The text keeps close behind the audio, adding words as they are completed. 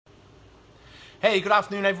Hey, good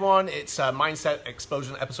afternoon, everyone. It's Mindset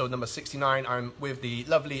Explosion episode number 69. I'm with the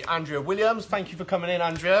lovely Andrea Williams. Thank you for coming in,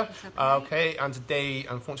 Andrea. Okay, and today,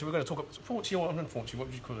 unfortunately, we're going to talk about, fortunately or unfortunately, what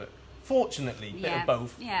would you call it? Fortunately, bit of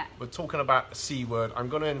both. Yeah. We're talking about the C word. I'm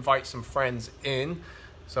going to invite some friends in.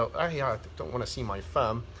 So, I don't want to see my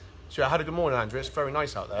thumb. So, I had a good morning, Andrea. It's very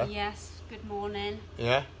nice out there. Yes, good morning.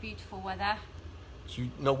 Yeah? Beautiful weather. So,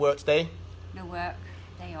 no work today? No work.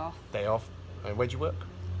 Day off. Day off. And where'd you work?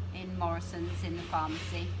 In Morrison's, in the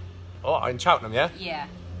pharmacy. Oh, in Cheltenham, yeah? Yeah.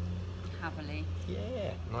 Happily.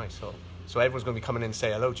 Yeah, nice. So everyone's going to be coming in and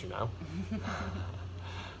say hello to you now.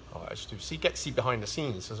 I just do. See, get to see behind the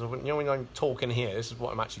scenes. So when I'm talking here, this is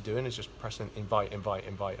what I'm actually doing. Is just pressing invite. Oh,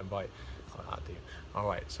 that do. All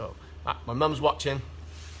right. So my mum's watching.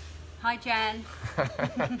 Hi, Jen.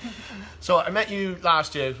 So I met you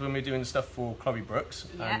last year when we were doing stuff for Chloe Brooks,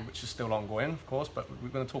 Yeah. which is still ongoing, of course. But we're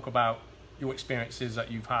going to talk about your experiences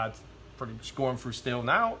that you've had, pretty much going through still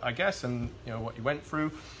now, I guess, and what you went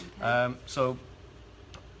through. Okay. So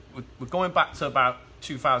we're going back to about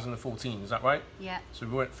 2014, is that right? Yeah. So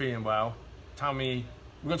we weren't feeling well. Tell me,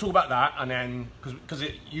 we're going to talk about that, and then because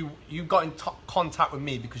you got in contact with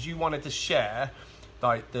me because you wanted to share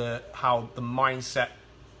like how the mindset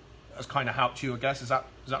has kind of helped you, I guess. Is that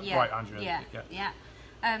right, Andrea? Yeah.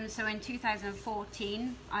 So in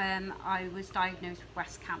 2014, I was diagnosed with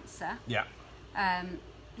breast cancer. Yeah.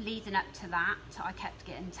 Leading up to that, I kept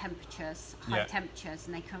getting high temperatures,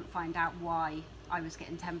 and they couldn't find out why I was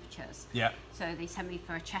getting temperatures. Yeah. So they sent me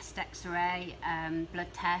for a chest X-ray,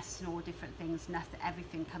 blood tests, and all different things.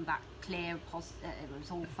 Everything come back clear, positive. It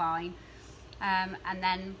was all fine. And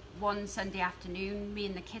then one Sunday afternoon, me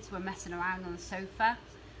and the kids were messing around on the sofa.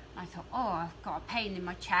 I thought, I've got a pain in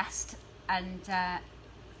my chest, and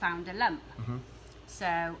found a lump. Mm-hmm. So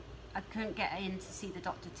I couldn't get in to see the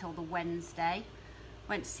doctor till the Wednesday.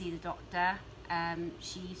 Went to see the doctor.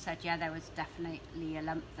 She said, there was definitely a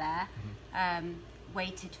lump there. Mm-hmm.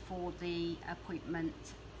 Waited for the appointment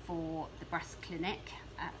for the breast clinic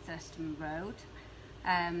at Thurston Road.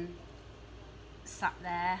 Sat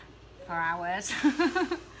there for hours.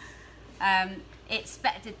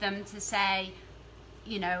 Expected them to say,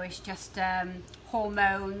 it's just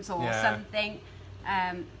hormones or something.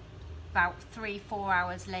 About 3-4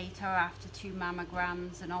 hours later, after 2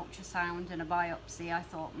 mammograms, an ultrasound and a biopsy, I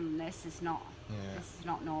thought, this is not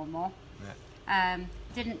normal. Yeah.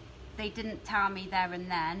 They didn't tell me there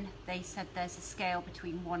and then. They said there's a scale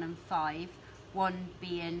between 1 and 5. 1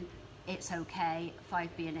 being it's okay,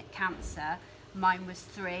 5 being it cancer. Mine was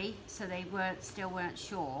 3, so they still weren't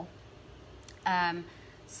sure.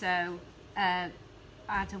 So I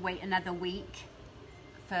had to wait another week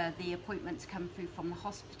for the appointment to come through from the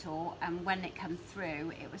hospital, and when it came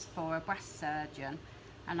through, it was for a breast surgeon,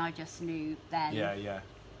 and I just knew then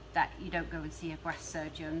that you don't go and see a breast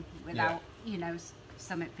surgeon without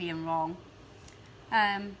something being wrong.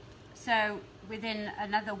 So within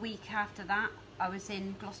another week after that, I was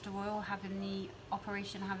in Gloucester Royal having the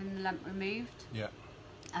operation, having the lump removed. Yeah.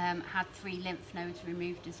 Had 3 lymph nodes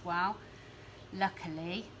removed as well.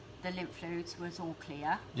 Luckily, the lymph nodes was all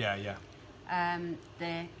clear. Yeah.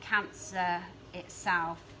 The cancer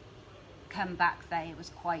itself come back that it was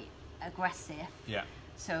quite aggressive. Yeah.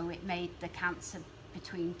 So it made the cancer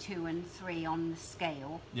between 2 and 3 on the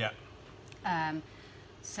scale. Yeah.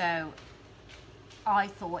 So I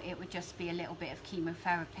thought it would just be a little bit of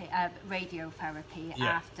chemotherapy, radiotherapy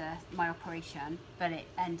after my operation, but it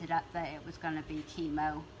ended up that it was going to be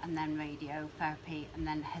chemo and then radiotherapy and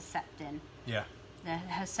then Herceptin. Yeah. The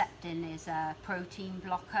Herceptin is a protein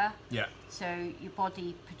blocker. Yeah. So your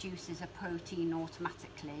body produces a protein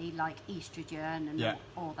automatically, like estrogen and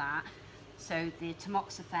all that. So the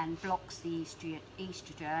tamoxifen blocks the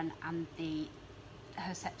estrogen, and the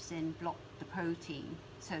Herceptin blocked the protein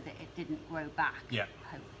so that it didn't grow back. Yeah.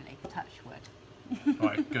 Hopefully, touch wood. All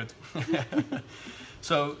right, good.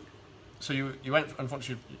 So you went.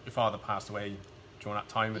 Unfortunately, your father passed away during that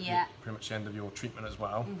time at pretty much the end of your treatment as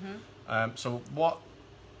well. Mm-hmm. So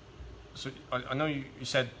I know you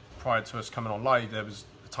said prior to us coming on live, there was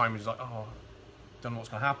a time you was like, don't know what's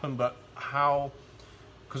going to happen, but how?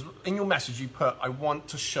 Because in your message you put, I want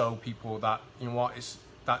to show people that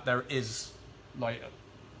that there is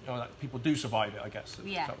that people do survive it, I guess.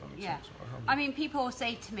 Yeah. I mean, people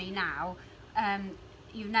say to me now,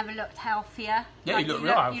 you've never looked healthier. Yeah, you look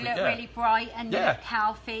really bright and you look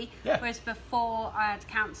healthy. Yeah. Whereas before I had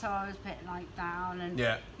cancer, I was a bit down and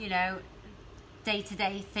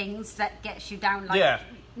day-to-day things that gets you down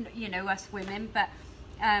us women. But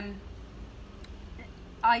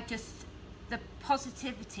the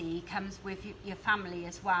positivity comes with your family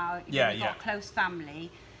as well. You've got a close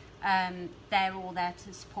family. They're all there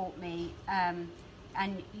to support me,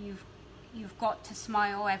 and you've got to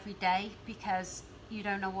smile every day because you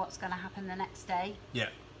don't know what's going to happen the next day. Yeah.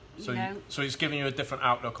 So, You know? so it's giving you a different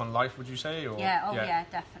outlook on life, would you say? Or, Yeah. Yeah,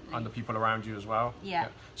 definitely. And the people around you as well. Yeah.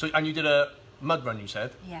 So, and you did a mud run, you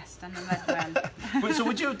said. Yes, done the mud run. So,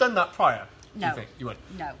 would you have done that prior? Do No. you think you would?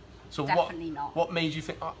 No. So, definitely not. What made you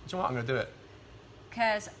think? Oh, do you know what? I'm going to do it.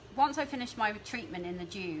 Because once I finished my treatment in the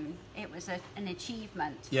June, it was an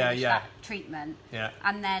achievement to Yeah, finish yeah. that treatment. Yeah.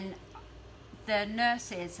 And then the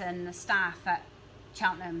nurses and the staff at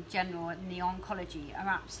Cheltenham General and the oncology are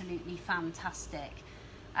absolutely fantastic.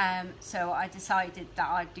 So I decided that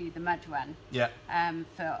I'd do the mud run Yeah.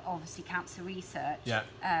 for obviously cancer research, Yeah.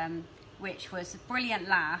 which was a brilliant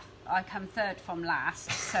laugh. I come third from last,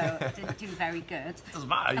 so I didn't do very good. Doesn't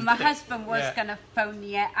matter. And my husband was going to phone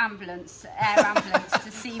the air ambulance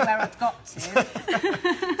to see where I'd got to.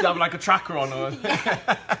 Do you have like a tracker on? Or?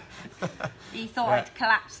 He thought Yeah. I'd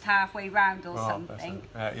collapsed halfway round or Oh, something.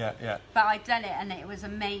 yeah. But I'd done it and it was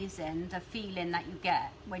amazing. The feeling that you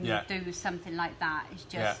get when Yeah. you do something like that is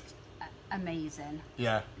just amazing.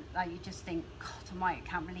 Yeah. Like you just think, God almighty, I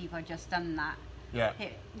can't believe I just done that. Yeah.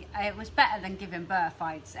 It was better than giving birth,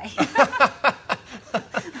 I'd say.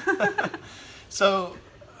 So,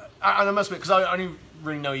 and I must admit, because I only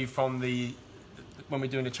really know you from when we were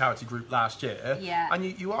doing the charity group last year. Yeah. And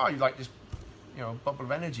you are like this, bubble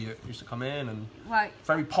of energy that used to come in and Right.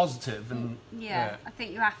 very positive and Yeah, I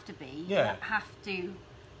think you have to be. Yeah. You have to.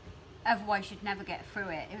 Otherwise, you'd never get through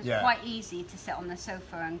it. It was Yeah. quite easy to sit on the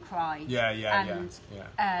sofa and cry. Yeah. And,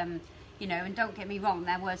 and don't get me wrong,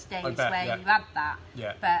 there was days bet, where yeah. you had that.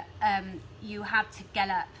 Yeah. But you had to get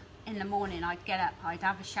up in the morning. I'd get up, I'd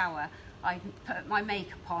have a shower, I'd put my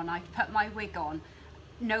makeup on, I'd put my wig on.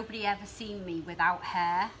 Nobody ever seen me without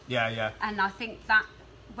hair. Yeah. And I think that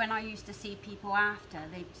when I used to see people after,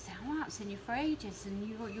 they'd say, "Oh, I haven't seen you for ages, and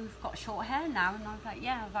you've got short hair now." And I was like,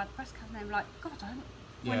 "Yeah, I've had breast cancer." And they were like, "God, I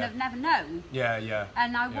wouldn't have never known." Yeah.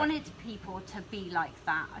 And I wanted people to be like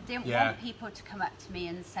that. I didn't want people to come up to me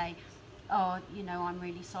and say, "Oh, I'm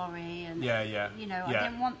really sorry," and Yeah. I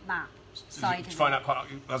didn't want that side of You it. find out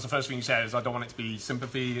that's the first thing you said is I don't want it to be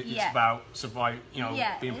sympathy. It's Yeah. about survive. Being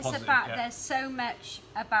it's positive. about yeah. there's so much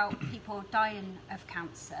about people dying of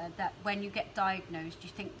cancer that when you get diagnosed, you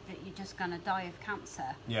think that you're just going to die of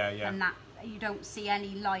cancer. Yeah. And that you don't see any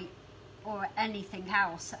light or anything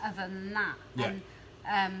else other than that. Yeah.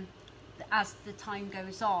 And as the time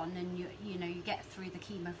goes on, and you get through the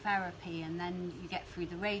chemotherapy, and then you get through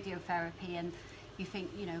the radiotherapy, and you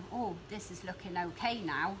think, oh, this is looking okay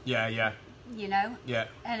now. Yeah. Yeah.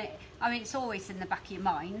 And it's always in the back of your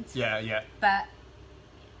mind. Yeah. But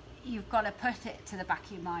you've got to put it to the back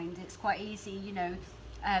of your mind. It's quite easy,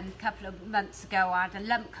 a couple of months ago I had a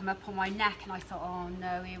lump come up on my neck and I thought, oh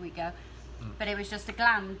no, here we go. But it was just a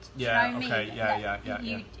gland. Do Yeah, you know what okay, I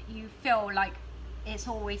mean? yeah. You feel like it's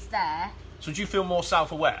always there. So do you feel more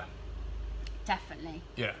self-aware? Definitely.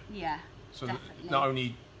 Yeah. Yeah, So definitely. not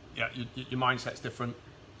only, your mindset's different.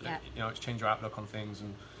 Yeah. It's changed your outlook on things,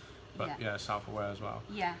 but self-aware as well.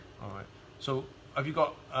 Yeah. All right. So have you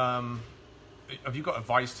got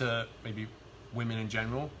advice to maybe women in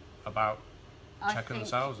general about I checking think,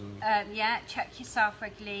 themselves and check yourself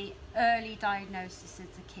regularly. Early diagnosis is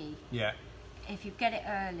the key. yeah. If you get it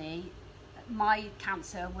early, my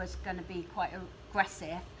cancer was going to be quite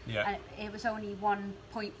aggressive. Yeah. And it was only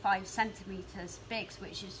 1.5 centimetres big,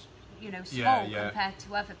 which is, small Yeah. compared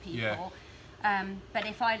to other people. Yeah. But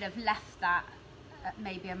if I'd have left that at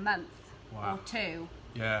maybe a month Wow. or two,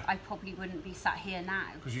 Yeah. I probably wouldn't be sat here now.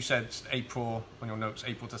 Because you said April, on your notes,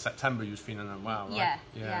 April to September, you was feeling unwell, right?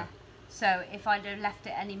 Yeah. So if I'd have left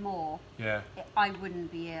it any more, Yeah. I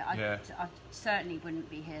wouldn't be here. Yeah. I certainly wouldn't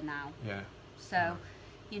be here now. Yeah. So,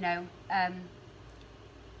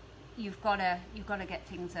 you've got to get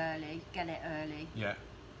things early. Get it early. Yeah.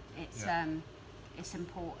 It's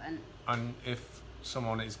important. And if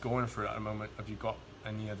someone is going through it at the moment, have you got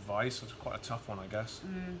any advice? It's quite a tough one, I guess.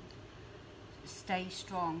 Stay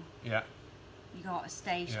strong. Yeah. You got to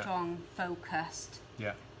stay Yeah. strong, focused.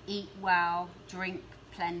 Yeah. Eat well, drink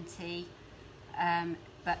plenty,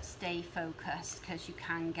 but stay focused because you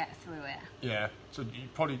can get through it. Yeah. So you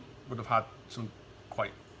probably would have had some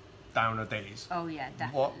quite downer days. Oh yeah,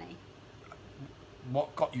 definitely.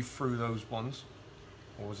 What got you through those ones?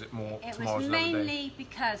 Or was it more It tomorrow's was another day? mainly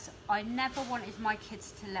because I never wanted my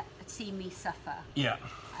kids to see me suffer. Yeah.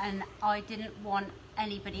 And I didn't want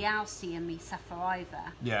anybody else seeing me suffer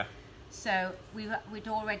either. Yeah. So we'd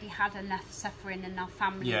already had enough suffering in our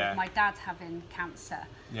family Yeah. with my dad having cancer.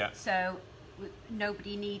 Yeah. So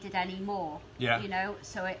nobody needed any more. Yeah.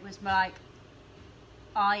 So it was like,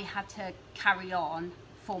 I had to carry on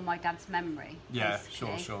for my dad's memory. Yeah,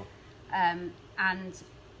 basically. sure. And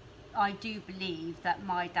I do believe that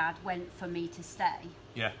my dad went for me to stay.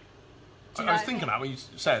 Yeah. Do you I know was what thinking that when you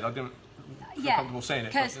said, I didn't feel comfortable saying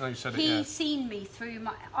it, but because you said it, he seen me through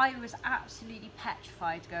my... I was absolutely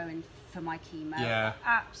petrified going for my chemo. Yeah.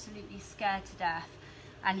 Absolutely scared to death.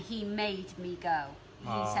 And he made me go.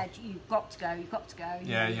 He said, you've got to go, you've got to go.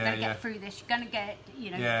 You're going to get through this, you're going to get,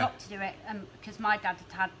 you've got to do it. Because my dad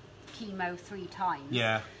had chemo 3 times.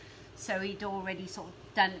 Yeah. So he'd already sort of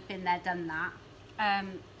been there, done that.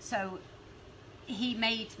 So he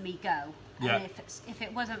made me go. And if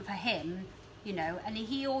it wasn't for him, and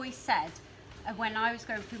he always said, when I was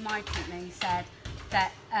going through my treatment, he said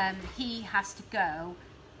that he has to go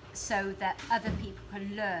so that other people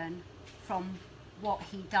can learn from what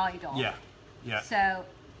he died of. Yeah. Yeah. So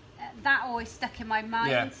that always stuck in my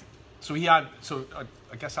mind. Yeah. So he had. So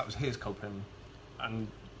I guess that was his coping, and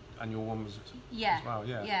your one was as well.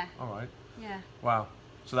 Yeah. Yeah. All right. Yeah. Wow.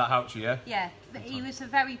 So that helped you, yeah? Yeah. But he was a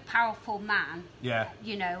very powerful man. Yeah.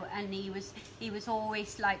 And he was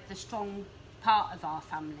always like the strong part of our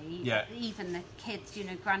family. Yeah. Even the kids,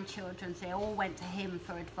 grandchildren, they all went to him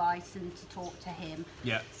for advice and to talk to him.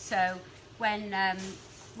 Yeah. So when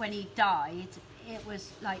he died, it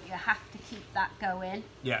was like you have to keep that going.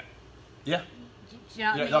 Yeah. Yeah. Do you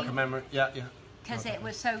know what I mean? Like a memory. Yeah. Because it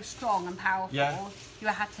was so strong and powerful. Yeah. You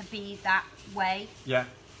had to be that way. Yeah.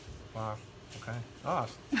 Wow. Okay. Oh.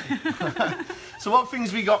 So what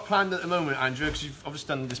things we got planned at the moment, Andrew? Because you've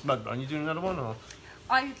obviously done this blood run. You doing another one, or?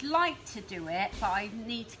 I'd like to do it, but I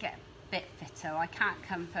need to get a bit fitter. I can't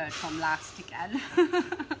come third from last again. You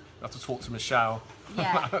have to talk to Michelle.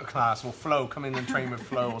 Yeah. Class or Flo. Come in and train with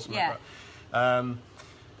Flo or something. Yeah. Like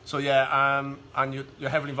that. And you're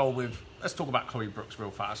heavily involved with. Let's talk about Chloe Brooks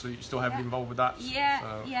real fast. So you're still heavily involved with that?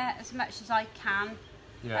 Yeah, as much as I can.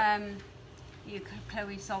 Yeah.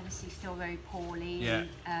 Chloe's obviously still very poorly. Yeah.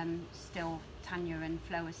 And, still, Tanya and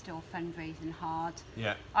Flo are still fundraising hard.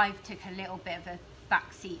 Yeah. I've took a little bit of a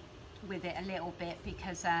backseat with it a little bit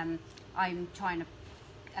because I'm trying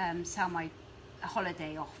to sell my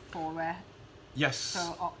holiday off for her. Yes.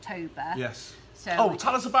 For October. Yes. So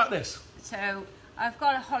tell us about this. So I've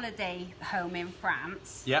got a holiday home in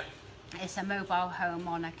France. Yeah. It's a mobile home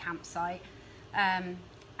on a campsite, and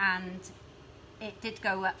it did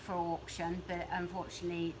go up for auction, but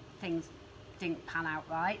unfortunately things didn't pan out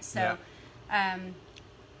right. So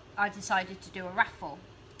I decided to do a raffle.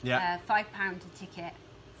 Yeah. £5 a ticket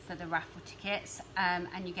for the raffle tickets, and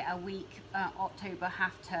you get a week October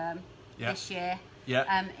half term this year.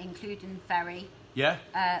 Yeah. Including ferry. Yeah.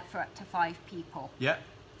 For up to 5 people. Yeah.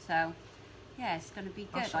 So, yeah, it's going to be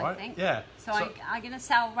good, That's all right. I think. Yeah. So I'm going to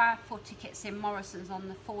sell raffle tickets in Morrison's on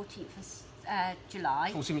the 14th of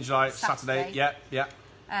July. 14th of July, Saturday. Yeah.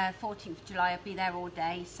 14th of July, I'll be there all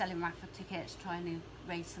day selling raffle tickets, trying to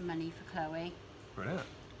raise some money for Chloe. Brilliant.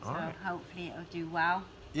 So hopefully it'll do well.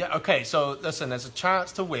 Yeah, okay, so listen, there's a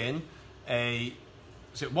chance to win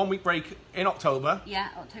is it 1 week break in October? Yeah,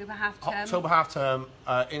 October half term. October half term,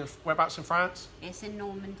 whereabouts in France? It's in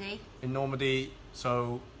Normandy. In Normandy,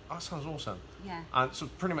 so that sounds awesome. Yeah. And so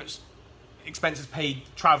pretty much expenses paid,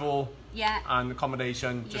 travel and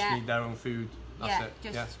accommodation, just need their own food, that's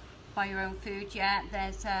it. Just buy your own food,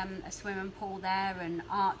 There's a swimming pool there and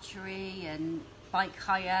archery and bike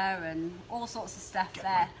hire and all sorts of stuff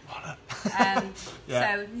there.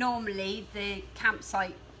 So normally the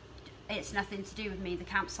campsite, it's nothing to do with me. The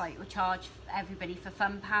campsite will charge everybody for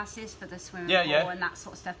fun passes for the swimming pool and that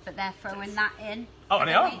sort of stuff, but they're throwing that in. Oh,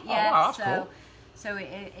 they are? Yeah, oh, wow, that's cool. So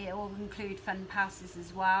it will include fun passes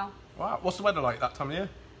as well. Wow, what's the weather like that time of year?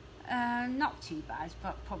 Not too bad,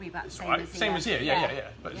 but probably about the same as here. Same as here,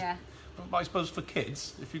 yeah. But I suppose for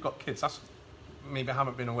kids, if you've got kids, that's maybe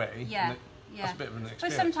haven't been away. Yeah. That's a bit of an experience.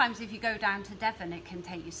 But sometimes if you go down to Devon, it can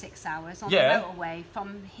take you 6 hours on the motorway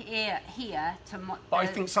from here to... But I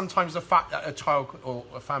think sometimes the fact that a child or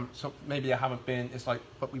a family, maybe I haven't been, it's like,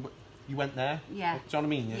 but you went there? Yeah. Do you know what I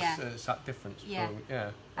mean? It's that difference. Yeah. So, yeah.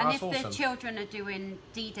 And that's if awesome. the children are doing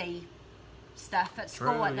D-Day stuff at True,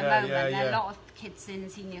 school at the moment, yeah. there are a lot of kids in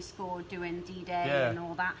senior school doing D-Day and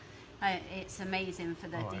all that. It's amazing for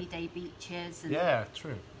the D-Day beaches. And yeah,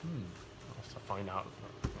 true. I'll have to find out.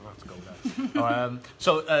 I'll have to go there.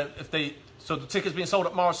 So the tickets being sold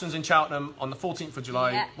at Morrison's in Cheltenham on the 14th of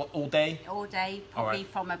July. Yeah. What, all day? All day, probably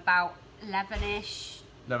from about 11ish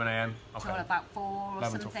 11 a.m. Okay. till about 4 or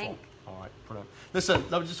 11 something. till 4. All right, brilliant. Listen,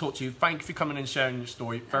 lovely to talk to you. Thank you for coming and sharing your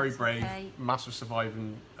story. Very That's brave, okay. massive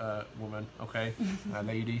surviving woman. Okay,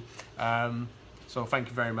 lady. So thank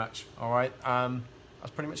you very much. All right.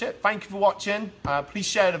 that's pretty much it. Thank you for watching. Please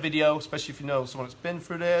share the video, especially if you know someone that's been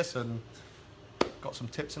through this and got some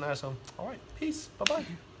tips in there. So, all right, peace. Bye-bye.